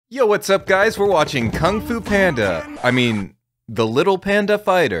Yo, what's up, guys? We're watching Kung Fu Panda. I mean, the Little Panda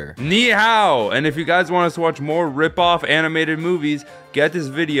Fighter. Ni hao! And if you guys want us to watch more rip-off animated movies, get this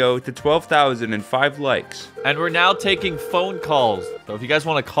video to 12,005 likes. And we're now taking phone calls. So if you guys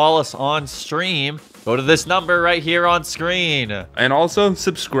want to call us on stream, go to this number right here on screen. And also,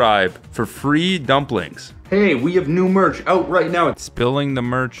 subscribe for free dumplings. Hey, we have new merch out right now at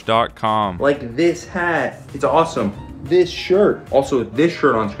spillingthemerch.com. Like this hat. It's awesome. This shirt. Also, this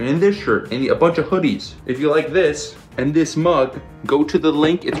shirt on screen, and this shirt, and a bunch of hoodies. If you like this, and this mug, go to the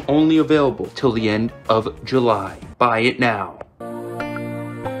link. It's only available till the end of July. Buy it now.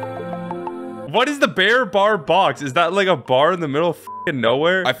 What is the bear bar box? Is that like a bar in the middle of f***ing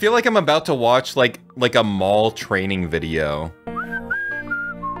nowhere? I feel like I'm about to watch like a mall training video.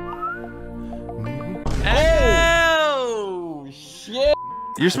 Oh, shit.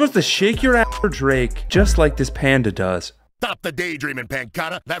 You're supposed to shake your ass for Drake, just like this panda does. Stop the daydreaming,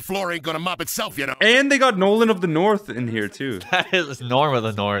 Pancata. That floor ain't gonna mop itself, you know. And they got Nolan of the North in here, too. That is Norm of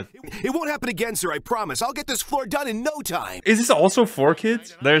the North. It won't happen again, sir, I promise. I'll get this floor done in no time. Is this also for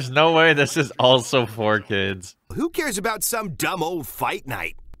kids? There's no way this is also for kids. Who cares about some dumb old fight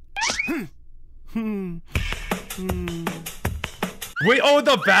night? Wait, oh,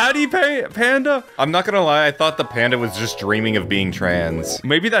 the baddie panda? I'm not gonna lie, I thought the panda was just dreaming of being trans.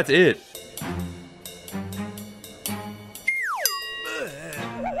 Maybe that's it.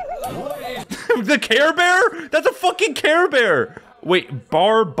 The Care Bear? That's a fucking Care Bear. Wait,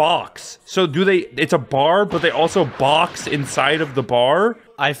 bar box. So do they, it's a bar, but they also box inside of the bar?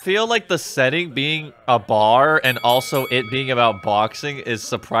 I feel like the setting being a bar and also it being about boxing is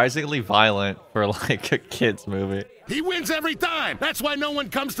surprisingly violent for like a kid's movie. He wins every time. That's why no one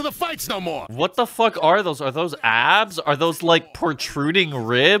comes to the fights no more. What the fuck are those? Are those abs? Are those like protruding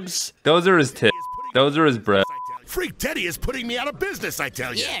ribs? Those are his tits. Those are his breasts. Freak Teddy is putting me out of business, I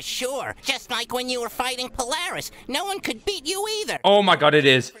tell you. Yeah, sure. Just like when you were fighting Polaris. No one could beat you either. Oh my god, it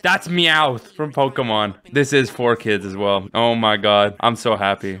is. That's Meowth from Pokemon. This is for kids as well. Oh my god, I'm so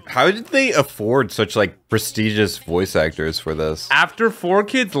happy. How did they afford such like prestigious voice actors for this? After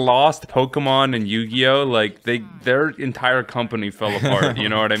 4Kids lost Pokemon and Yu-Gi-Oh, like their entire company fell apart, you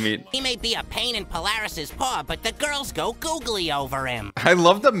know what I mean? He may be a pain in Polaris's paw, but the girls go googly over him. I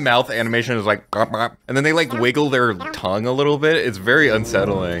love the mouth animation is like, and then they like wiggle their tongue a little bit. It's very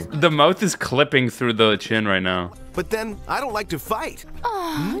unsettling. The mouth is clipping through the chin right now. But then, I don't like to fight.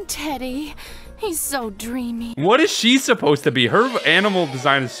 Oh, Teddy. He's so dreamy. What is she supposed to be? Her animal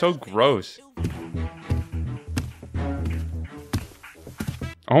design is so gross.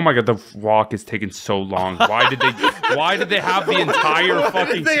 Oh my god, the walk is taking so long. Why did they have the entire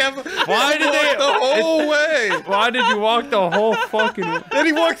fucking... Why did they the whole way? Why did you walk the whole fucking way? And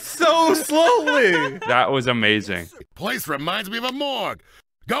he walked so slowly. That was amazing. Place reminds me of a morgue.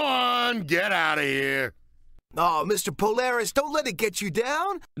 Go on, get out of here. Oh, Mr. Polaris, don't let it get you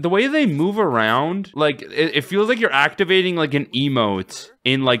down. The way they move around, like, it feels like you're activating like an emote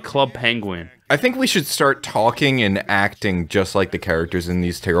in like Club Penguin. I think we should start talking and acting just like the characters in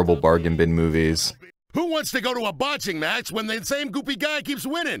these terrible bargain bin movies. Who wants to go to a boxing match when the same goopy guy keeps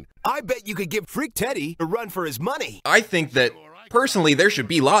winning? I bet you could give Freak Teddy a run for his money. I think that, personally, there should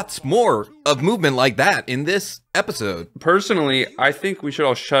be lots more of movement like that in this episode. Personally, I think we should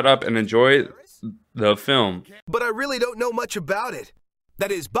all shut up and enjoy the film. But I really don't know much about it.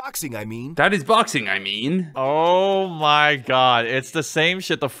 That is boxing, I mean. That is boxing, I mean. Oh my god, it's the same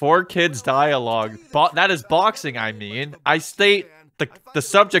shit. The 4Kids dialogue. That is boxing, I mean. I state the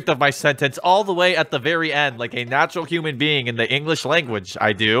subject of my sentence all the way at the very end, like a natural human being in the English language,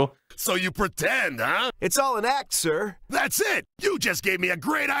 I do. So you pretend, huh? It's all an act, sir. That's it. You just gave me a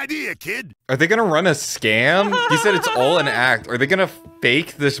great idea, kid. Are they gonna run a scam? He said it's all an act. Are they gonna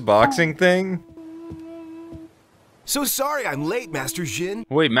fake this boxing thing? So sorry I'm late, Master Jin.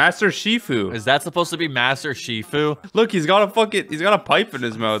 Wait, Master Shi Fu. Is that supposed to be Master Shi Fu? Look, he's got a pipe in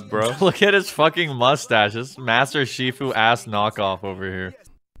his mouth, bro. Look at his fucking mustache. This Master Shi Fu ass knockoff over here.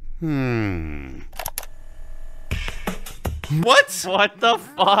 What? What the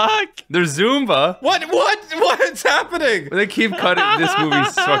fuck? There's Zumba. What's happening? They keep cutting. This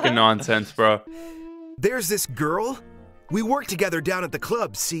movie's fucking nonsense, bro. There's this girl. We work together down at the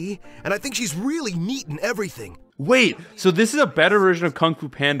club, see? And I think she's really neat and everything. Wait, so this is a better version of Kung Fu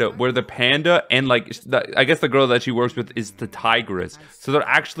Panda, where the panda and like, I guess the girl that she works with is the Tigress. So there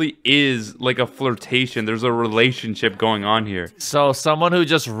actually is like a flirtation. There's a relationship going on here. So someone who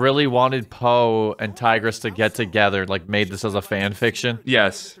just really wanted Poe and Tigress to get together, like made this as a fan fiction?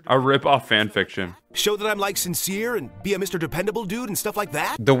 Yes, a rip-off fan fiction. Show that I'm like sincere and be a Mr. Dependable dude and stuff like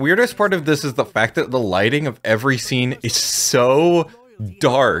that? The weirdest part of this is the fact that the lighting of every scene is so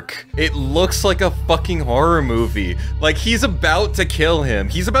dark. It looks like a fucking horror movie. Like he's about to kill him.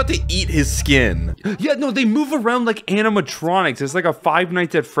 He's about to eat his skin. Yeah, no, they move around like animatronics. It's like a Five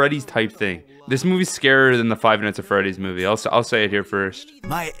Nights at Freddy's type thing. This movie's scarier than the Five Nights at Freddy's movie. I'll say it here first.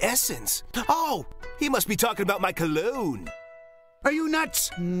 My essence? Oh, he must be talking about my cologne. Are you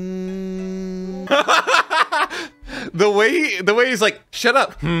nuts? The way he's like, shut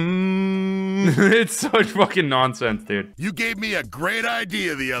up. It's such fucking nonsense, dude. You gave me a great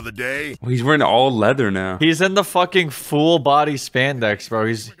idea the other day. Well, he's wearing all leather now. He's in the fucking full body spandex, bro.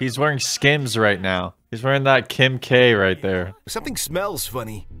 He's wearing Skims right now. He's wearing that Kim K right there. Something smells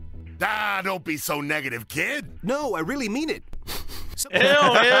funny. Ah, don't be so negative, kid. No, I really mean it. Ew, ew,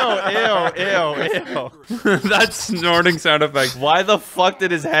 ew, ew. That snorting sound effect. Why the fuck did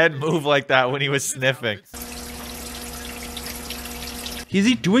his head move like that when he was sniffing? Is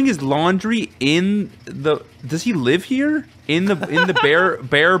he doing his laundry in the... Does he live here? In the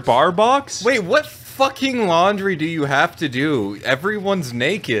bear bar box? Wait, what fucking laundry do you have to do? Everyone's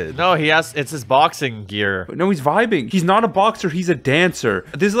naked. No, it's his boxing gear. No, he's vibing. He's not a boxer, he's a dancer.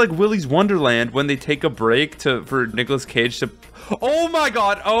 This is like Willy's Wonderland when they take a break for Nicolas Cage to... Oh my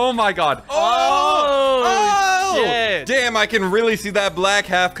god, oh my god. Oh, shit. Damn, I can really see that black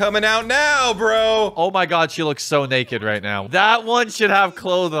half coming out now, bro. Oh my god, she looks so naked right now. That one should have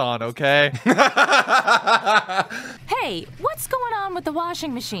clothes on, okay? Hey, what's going on with the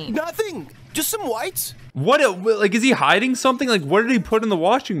washing machine? Nothing. Just some whites. Like, is he hiding something? Like, what did he put in the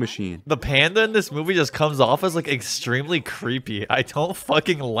washing machine? The panda in this movie just comes off as like extremely creepy. I don't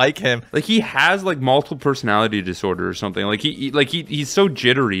fucking like him. Like, he has like multiple personality disorder or something. Like, he's so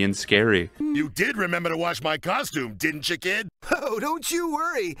jittery and scary. You did remember to wash my costume, didn't you, kid? Oh, don't you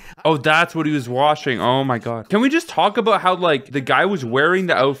worry. Oh, that's what he was washing. Oh my god. Can we just talk about how like the guy was wearing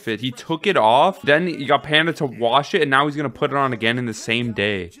the outfit, he took it off, then he got Panda to wash it, and now he's gonna put it on again in the same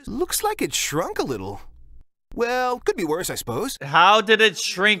day. Looks like it shrunk a little. Well, could be worse, I suppose. How did it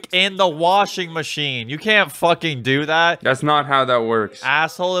shrink in the washing machine? You can't fucking do that. That's not how that works.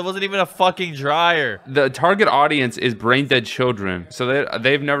 Asshole, it wasn't even a fucking dryer. The target audience is brain dead children, so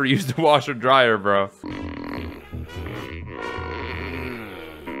they've never used a washer dryer, bro.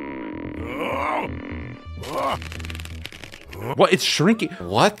 What? It's shrinking.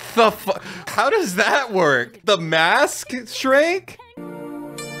 What the fuck? How does that work? The mask shrank?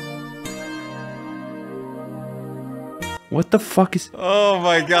 What the fuck is... Oh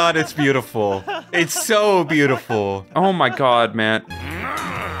my god, it's beautiful. It's so beautiful. Oh my god, man.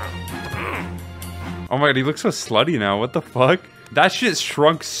 Oh my god, he looks so slutty now. What the fuck? That shit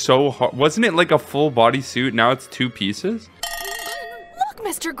shrunk so hard. Wasn't it like a full body suit? Now it's 2 pieces? Look,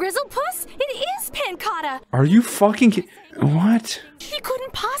 Mr. Grizzlepuss, it is Pancata. Are you fucking what? He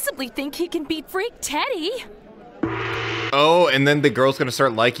couldn't possibly think he can beat Freak Teddy. Oh, and then the girl's gonna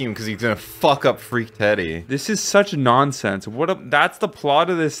start liking him because he's gonna fuck up Freak Teddy. This is such nonsense. That's the plot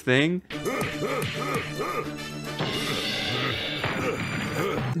of this thing?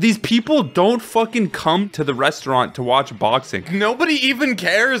 These people don't fucking come to the restaurant to watch boxing. Nobody even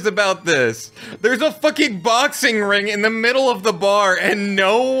cares about this. There's a fucking boxing ring in the middle of the bar and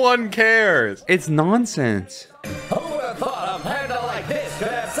no one cares. It's nonsense. Who would have thought a panda like this could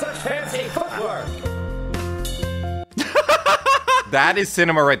have such fancy footwork? That is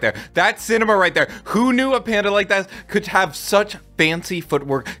cinema right there. That's cinema right there. Who knew a panda like that could have such fancy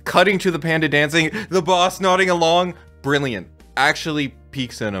footwork, cutting to the panda dancing, the boss nodding along? Brilliant. Actually,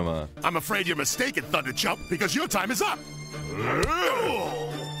 peak cinema. I'm afraid you're mistaken, Thunderchump, because your time is up.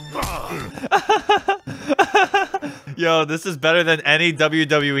 Yo, this is better than any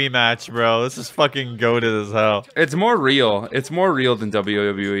WWE match, bro. This is fucking goated as hell. It's more real. It's more real than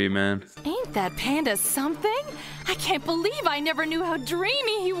WWE, man. Ain't that panda something? I can't believe I never knew how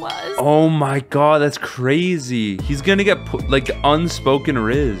dreamy he was. Oh my god, that's crazy. He's gonna get put, like unspoken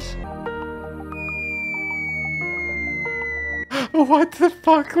Riz. What the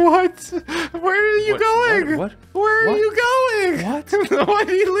fuck? What? Where are you going? What? Where are you going? What? Why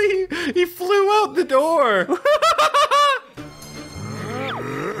did he leave? He flew out the door.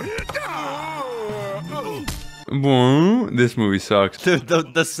 This movie sucks.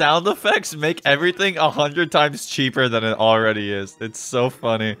 The sound effects make everything 100 times cheaper than it already is. It's so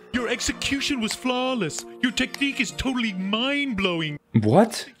funny. Your execution was flawless. Your technique is totally mind-blowing.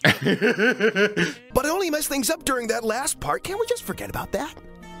 What? But I only messed things up during that last part. Can't we just forget about that?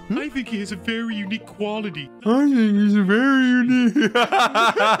 I think he has a very unique quality. I think he's very unique.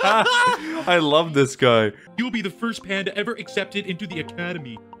 I love this guy. You'll be the first panda ever accepted into the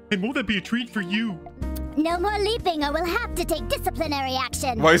academy. And won't that be a treat for you? No more leaping or we'll have to take disciplinary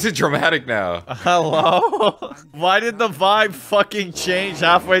action. Why is it dramatic now? Hello? Why did the vibe fucking change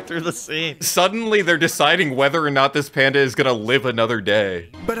halfway through the scene? Suddenly they're deciding whether or not this panda is gonna live another day.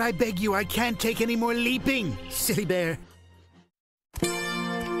 But I beg you, I can't take any more leaping, silly bear.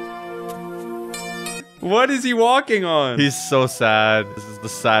 What is he walking on? He's so sad. This is the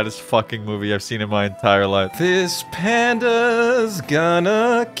saddest fucking movie I've seen in my entire life. This panda's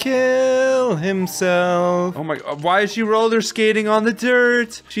gonna kill himself. Oh my god, why is she roller skating on the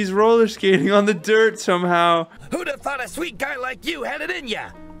dirt? She's roller skating on the dirt somehow. Who'd have thought a sweet guy like you had it in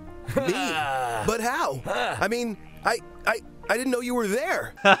ya? Me? But how? I mean, I didn't know you were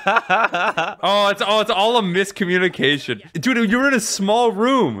there. Oh, it's all a miscommunication. Dude, you were in a small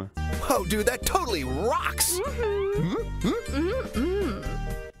room. Oh, dude, that totally rocks.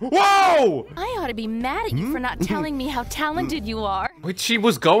 Whoa! I ought to be mad at you for not telling me how talented you are. Wait, she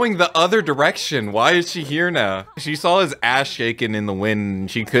was going the other direction. Why is she here now? She saw his ass shaking in the wind and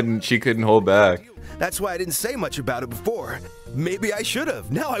she couldn't hold back. That's why I didn't say much about it before. Maybe I should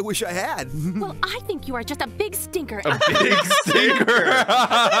have. Now I wish I had. Well, I think you are just a big stinker. A big stinker.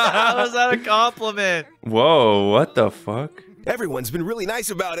 How was that a compliment? Whoa, what the fuck? Everyone's been really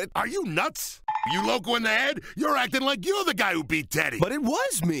nice about it. Are you nuts? You loco in the head? You're acting like you're the guy who beat Teddy. But it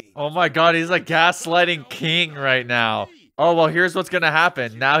was me. Oh my god, he's a gaslighting king right now. Oh, well, here's what's gonna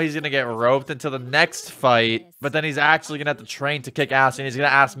happen. Now he's gonna get roped into the next fight, but then he's actually gonna have to train to kick ass, and he's gonna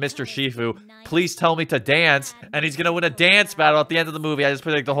ask Mr. Shi Fu, please tell me to dance, and he's gonna win a dance battle at the end of the movie. I just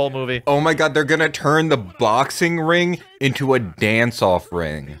predict the whole movie. Oh my god, they're gonna turn the boxing ring into a dance-off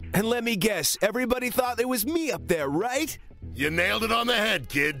ring. And let me guess, everybody thought it was me up there, right? You nailed it on the head,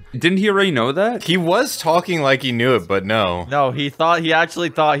 kid. Didn't he already know that? He was talking like he knew it, but no. No, he actually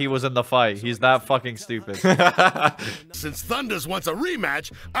thought he was in the fight. He's that fucking stupid. Since Thunders wants a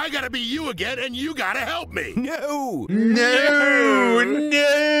rematch, I gotta be you again, and you gotta help me. No. No,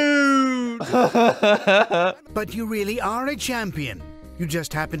 no. But you really are a champion. You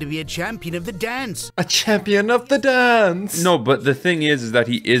just happen to be a champion of the dance. A champion of the dance. No, but the thing is that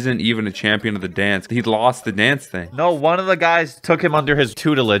he isn't even a champion of the dance. He lost the dance thing. No, one of the guys took him under his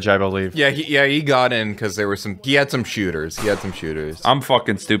tutelage, I believe. Yeah, he got in because there were he had some shooters. I'm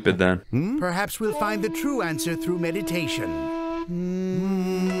fucking stupid then. Perhaps we'll find the true answer through meditation.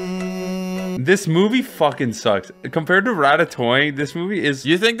 This movie fucking sucks. Compared to Ratatouille, this movie is...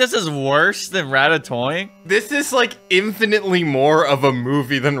 You think this is worse than Ratatouille? This is like infinitely more of a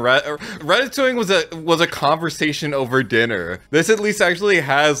movie than Ratatouille was a conversation over dinner. This at least actually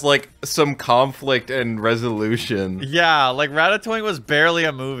has like some conflict and resolution. Yeah, like Ratatouille was barely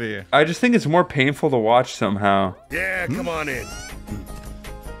a movie. I just think it's more painful to watch somehow. Yeah, come on in.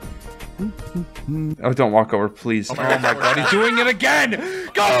 Oh, don't walk over, please. Oh my god, he's doing it again!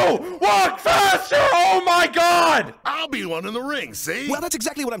 Go! Walk faster! Oh my god! I'll be one in the ring, see? Well, that's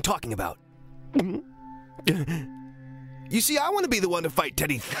exactly what I'm talking about. You see, I want to be the one to fight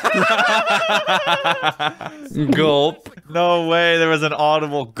Teddy. Gulp. No way, there was an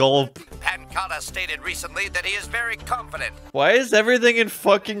audible gulp. Pancada stated recently that he is very confident. Why is everything in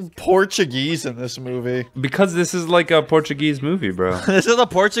fucking Portuguese in this movie? Because this is like a Portuguese movie, bro. This is a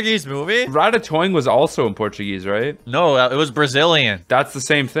Portuguese movie? Ratatouille was also in Portuguese, right? No, it was Brazilian. That's the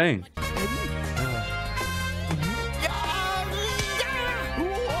same thing.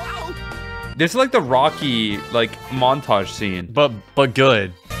 This is like the Rocky like montage scene, but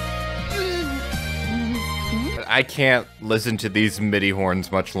good. I can't listen to these MIDI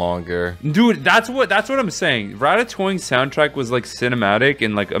horns much longer. Dude, that's what I'm saying. Ratatouille's soundtrack was like cinematic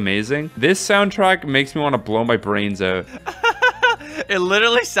and like amazing. This soundtrack makes me want to blow my brains out. It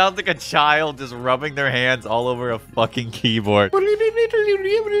literally sounds like a child just rubbing their hands all over a fucking keyboard.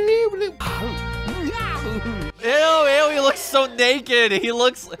 Ew, he looks so naked.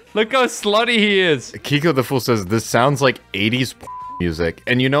 Look how slutty he is. Kiko the Fool says, this sounds like 80s music.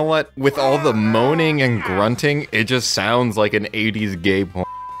 And you know what? With all the moaning and grunting, it just sounds like an 80s gay porn.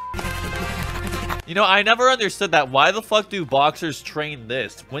 You know, I never understood that. Why the fuck do boxers train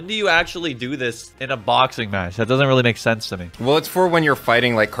this? When do you actually do this in a boxing match? That doesn't really make sense to me. Well, it's for when you're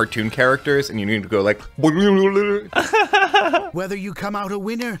fighting like cartoon characters and you need to go like... Whether you come out a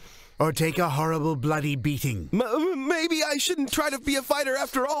winner or take a horrible bloody beating. Maybe I shouldn't try to be a fighter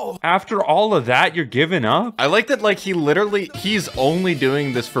after all. After all of that, you're giving up? I like that, like, he's only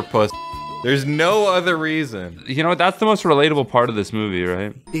doing this for puss. There's no other reason. You know, that's the most relatable part of this movie,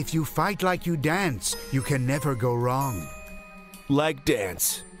 right? If you fight like you dance, you can never go wrong. Like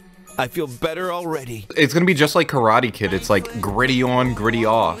dance. I feel better already. It's gonna be just like Karate Kid. It's like gritty on, gritty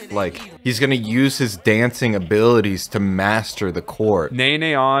off. Like, He's gonna use his dancing abilities to master the court.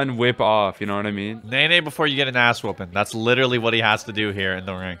 Nay on, whip off, you know what I mean? Nay before you get an ass whooping. That's literally what he has to do here in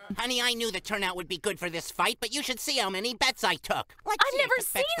the ring. Honey, I knew the turnout would be good for this fight, but you should see how many bets I took. I've never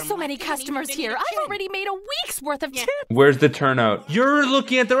seen so many customers here. I've already made a week's worth of tips. Where's the turnout? You're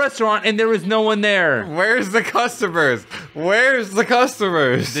looking at the restaurant and there is no one there. Where's the customers? Where's the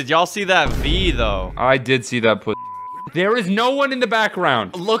customers? Did y'all see that V though? I did see that put. There is no one in the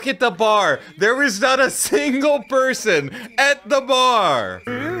background. Look at the bar. There is not a single person at the bar.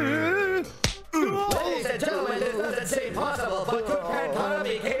 Ladies and gentlemen, this doesn't seem possible, but Cook Panda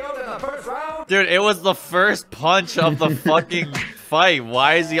be KO'd in the first round. Dude, it was the first punch of the fucking fight.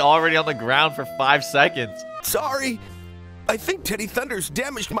 Why is he already on the ground for 5 seconds? Sorry. I think Teddy Thunder's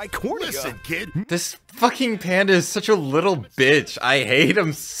damaged my cornea. Listen, kid. This fucking panda is such a little bitch. I hate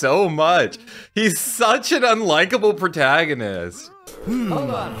him so much. He's such an unlikable protagonist. Hold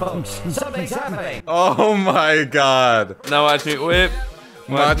on, folks. Something's happening. Oh my god. Now watch me whip.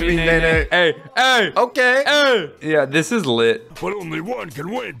 Watch me, Nene. Hey, hey. Okay. Hey. Yeah, this is lit. But only one can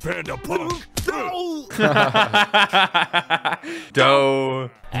win, Panda Punk. Doe.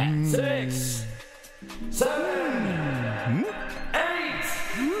 6, 7,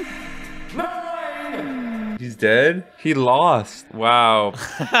 8, 9. He's dead? He lost. Wow.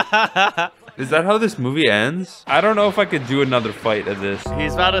 Is that how this movie ends? I don't know if I could do another fight of this.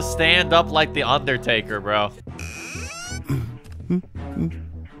 He's about to stand up like the Undertaker, bro.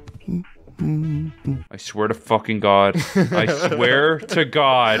 I swear to fucking God. I swear to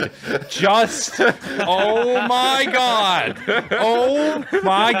God. Just. Oh my God. Oh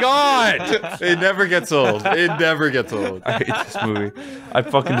my God. It never gets old. It never gets old. I hate this movie. I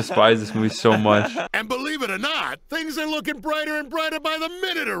fucking despise this movie so much. And believe it or not, things are looking brighter and brighter by the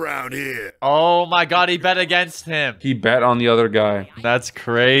minute around here. Oh my God, he bet against him. He bet on the other guy. That's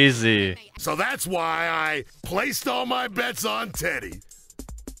crazy. So that's why I placed all my bets on Teddy.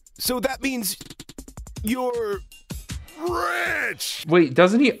 So that means you're rich. Wait,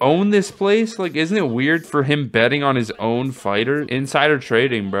 doesn't he own this place? Like, isn't it weird for him betting on his own fighter? Insider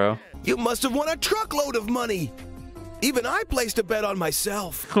trading, bro. You must have won a truckload of money. Even I placed a bet on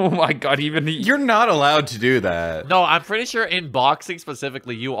myself. Oh my God, even he... You're not allowed to do that. No, I'm pretty sure in boxing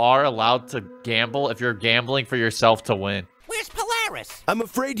specifically, you are allowed to gamble if you're gambling for yourself to win. Where's Polaris? I'm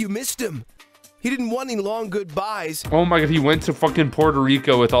afraid you missed him. He didn't want any long goodbyes. Oh my God, he went to fucking Puerto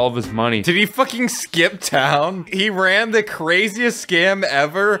Rico with all of his money. Did he fucking skip town? He ran the craziest scam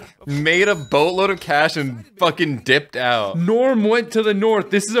ever, made a boatload of cash, and fucking dipped out. Norm went to the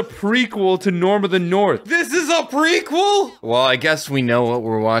north. This is a prequel to Norm of the North. This is a prequel? Well, I guess we know what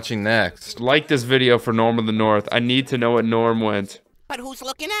we're watching next. Like this video for Norm of the North. I need to know what Norm went. But who's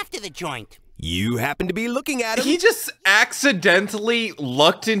looking after the joint? You happen to be looking at him. He just accidentally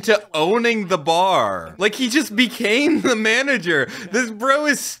lucked into owning the bar. Like, he just became the manager. This bro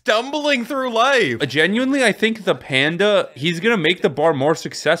is stumbling through life. Genuinely, I think the panda, he's gonna make the bar more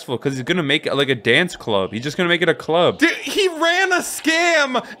successful because he's gonna make it like a dance club. He's just gonna make it a club. Dude, he ran a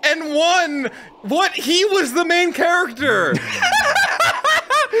scam and won. What? He was the main character.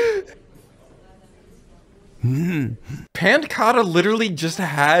 Pancata literally just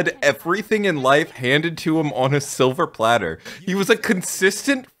had everything in life handed to him on a silver platter. He was a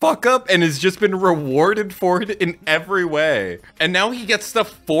consistent fuck up and has just been rewarded for it in every way. And now he gets to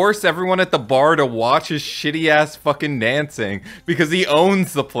force everyone at the bar to watch his shitty ass fucking dancing because he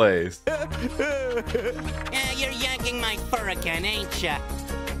owns the place. You're yanking my fur again, ain't ya?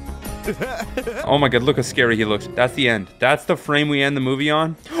 Oh my God, look how scary he looks. That's the end. That's the frame we end the movie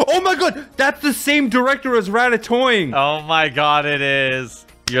on. Oh my God, that's the same director as Ratatouille. Oh my God, it is.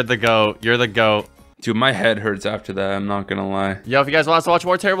 You're the GOAT. You're the GOAT. Dude, my head hurts after that. I'm not gonna lie. Yo, if you guys want us to watch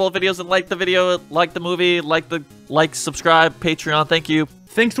more terrible videos and like the video, like the movie, subscribe, Patreon, thank you.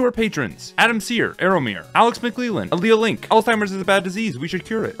 Thanks to our patrons: Adam Sear, Aromir, Alex McLeland, Aaliyah Link, Alzheimer's is a bad disease, we should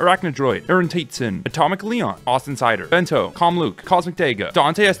cure it, Arachnidroid, Aaron Tateson, Atomic Leon, Austin Cider, Bento, Calm Luke, Cosmic Dega,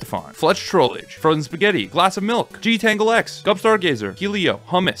 Dante Estefan, Fletch Trollage, Frozen Spaghetti, Glass of Milk, G Tangle X, Gub Stargazer, Helio,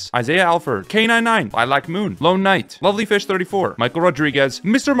 Hummus, Isaiah Alford, K99, Lilac Moon, Lone Knight, Lovely Fish 34, Michael Rodriguez,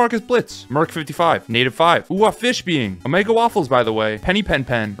 Mr. Marcus Blitz, Merc 55, Native 5, Ooh, a Fish Being, Omega Waffles by the way, Penny Pen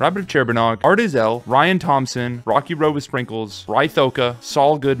Pen, Rabbit of Cherbonog, Artizel, Ryan Thompson, Rocky Road with Sprinkles, Rythoka, Saul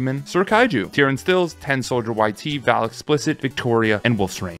Goodman, Sir Kaiju, Tyrion Stills, 10 Soldier YT, Val Explicit, Victoria, and Wolf's Reign.